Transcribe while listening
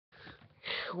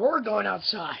We're going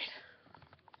outside.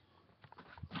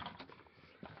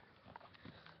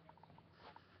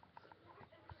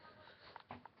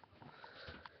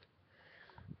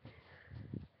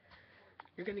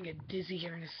 You're gonna get dizzy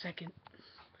here in a second.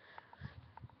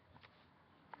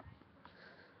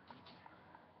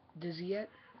 Dizzy yet?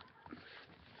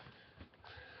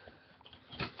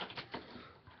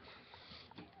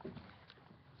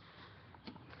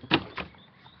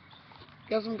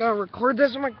 Guess I'm gonna record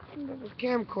this on my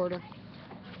camcorder.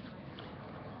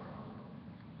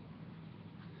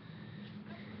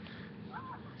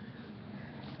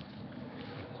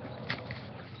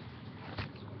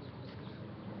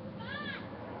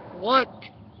 What?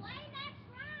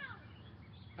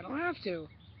 I don't have to.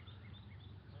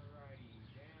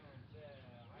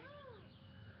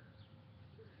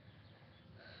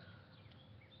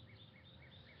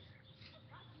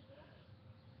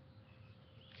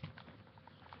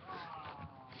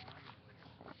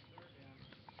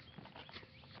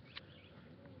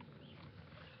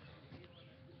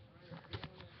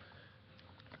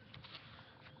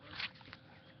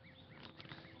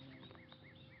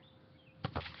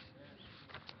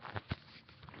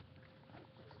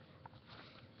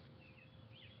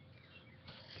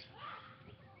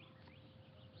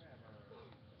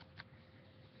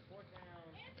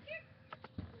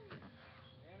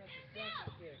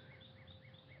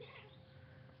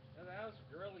 That was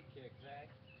a girly kick, Zach.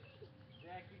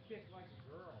 Zach, you kicked like a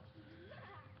girl. You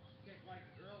kicked like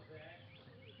a girl, Zach.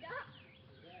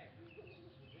 Zach,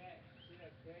 see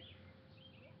that kick?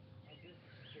 How this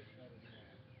kick better than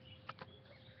that?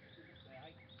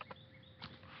 Zach.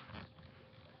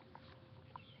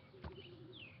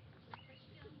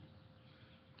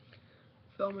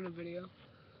 Filming a video.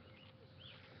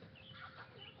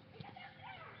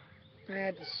 I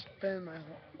had to spend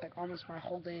almost my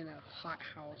whole day in a hot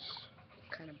house,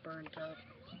 kind of burnt up.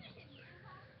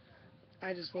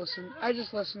 I just listen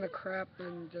to crap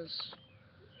and just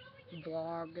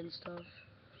vlog and stuff.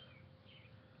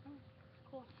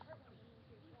 Cool.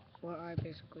 What I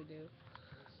basically do.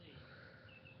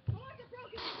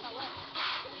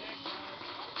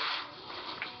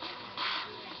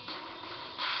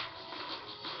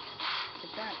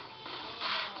 Like that.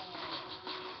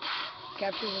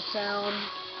 Captures the sound.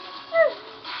 Oh,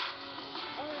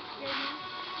 that scared me.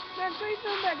 That's what you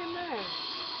found back in there.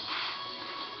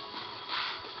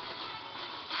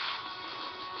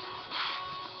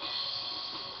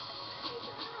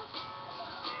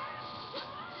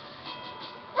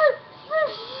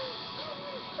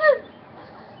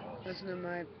 Listen to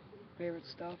my favorite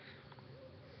stuff.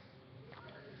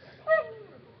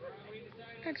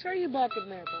 X, are you back in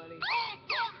there, buddy?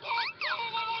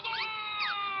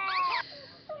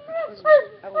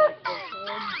 I like this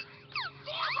one.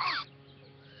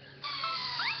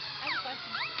 I have a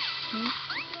question. Do you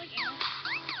like Anna?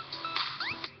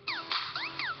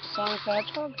 Sonic the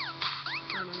Hedgehog?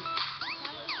 I don't know.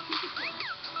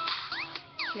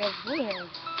 She has blue hair.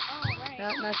 Oh,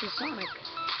 right. Now she's Sonic.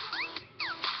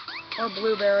 Or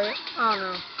Blueberry. I don't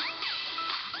know.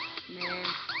 Man.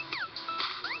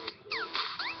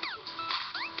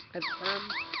 That's firm.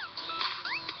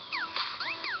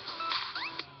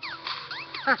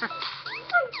 I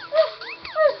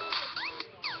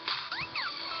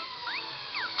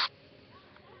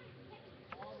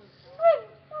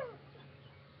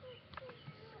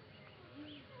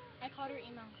called her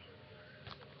emo.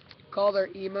 Called her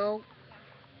emo.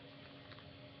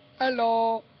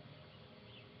 Hello.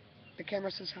 The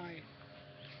camera says hi.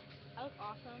 I look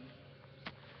awesome.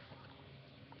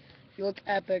 You look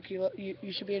epic. You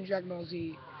should be in Dragon Ball Z.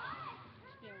 You know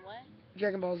what?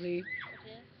 Dragon Ball Z.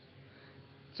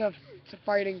 What is? It's a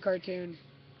fighting cartoon.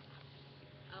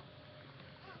 Oh.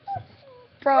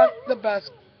 Probably the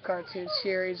best cartoon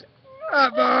series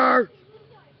ever.